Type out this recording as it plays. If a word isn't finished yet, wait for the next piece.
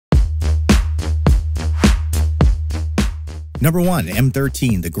Number 1,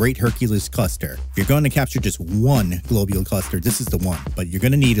 M13, the Great Hercules Cluster. If you're going to capture just one globular cluster, this is the one, but you're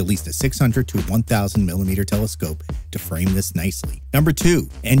going to need at least a 600 to 1000 millimeter telescope to frame this nicely. Number 2,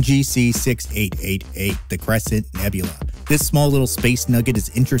 NGC 6888, the Crescent Nebula. This small little space nugget is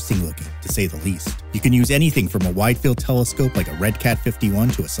interesting looking, to say the least. You can use anything from a wide-field telescope like a Redcat 51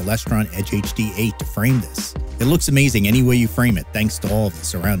 to a Celestron Edge HD 8 to frame this. It looks amazing any way you frame it thanks to all of the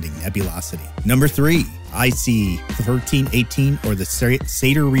surrounding nebulosity. Number 3, IC 1318 or the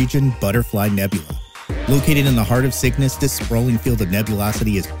Seder region Butterfly Nebula. Located in the heart of Cygnus, this sprawling field of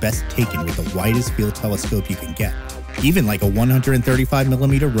nebulosity is best taken with the widest field telescope you can get, even like a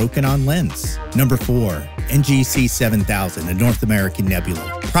 135mm Rokinon lens. Number 4, NGC 7000, the North American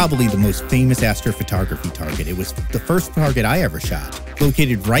Nebula. Probably the most famous astrophotography target. It was the first target I ever shot.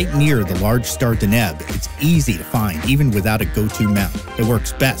 Located right near the large star Deneb, it's easy to find even without a go-to mount. It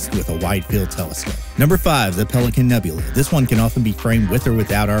works best with a wide field telescope. Number 5, the Pelican Nebula. This one can often be framed with or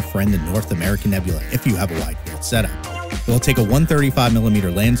without our friend the North American Nebula if you have a wide field setup. It'll take a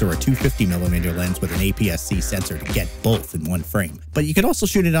 135mm lens or a 250mm lens with an APS-C sensor to get both in one frame, but you could also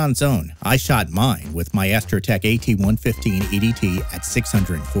shoot it on its own. I shot mine with my Astrotech AT115 EDT at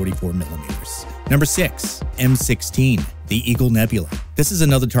 644mm. Number 6, M16, the Eagle Nebula. This is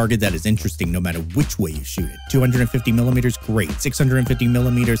another target that is interesting no matter which way you shoot it. 250mm, great.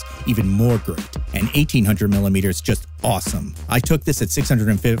 650mm, even more great. And 1800mm, just awesome. I took this at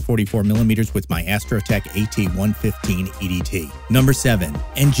 644mm with my Astrotech AT115 EDT. Number 7,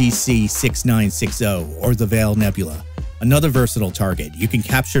 NGC 6960, or the Veil Nebula. Another versatile target. You can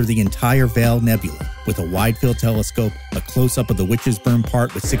capture the entire Veil Nebula with a wide field telescope, a close-up of the Witch's Burn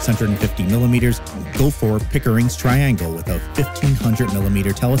part with 650mm, go for Pickering's Triangle with a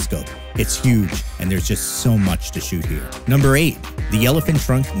 1500mm telescope. It's huge, and there's just so much to shoot here. Number 8, the Elephant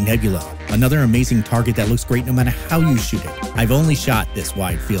Trunk Nebula. Another amazing target that looks great no matter how you shoot it. I've only shot this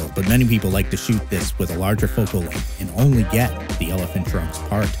wide field, but many people like to shoot this with a larger focal length and only get the Elephant Trunk's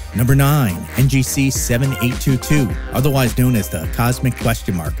part. Number 9, NGC 7822, otherwise known as the Cosmic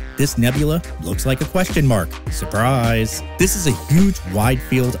Question Mark. This nebula looks like a question mark. Surprise! This is a huge wide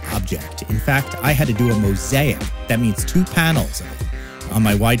field object. In fact, I had to do a mosaic, that means 2 panels of it, on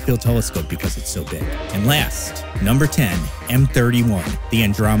my wide field telescope because it's so big. And last, number 10, M31, the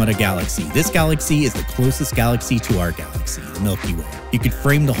Andromeda Galaxy. This galaxy is the closest galaxy to our galaxy, the Milky Way. You could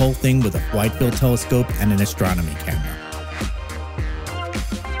frame the whole thing with a wide field telescope and an astronomy camera.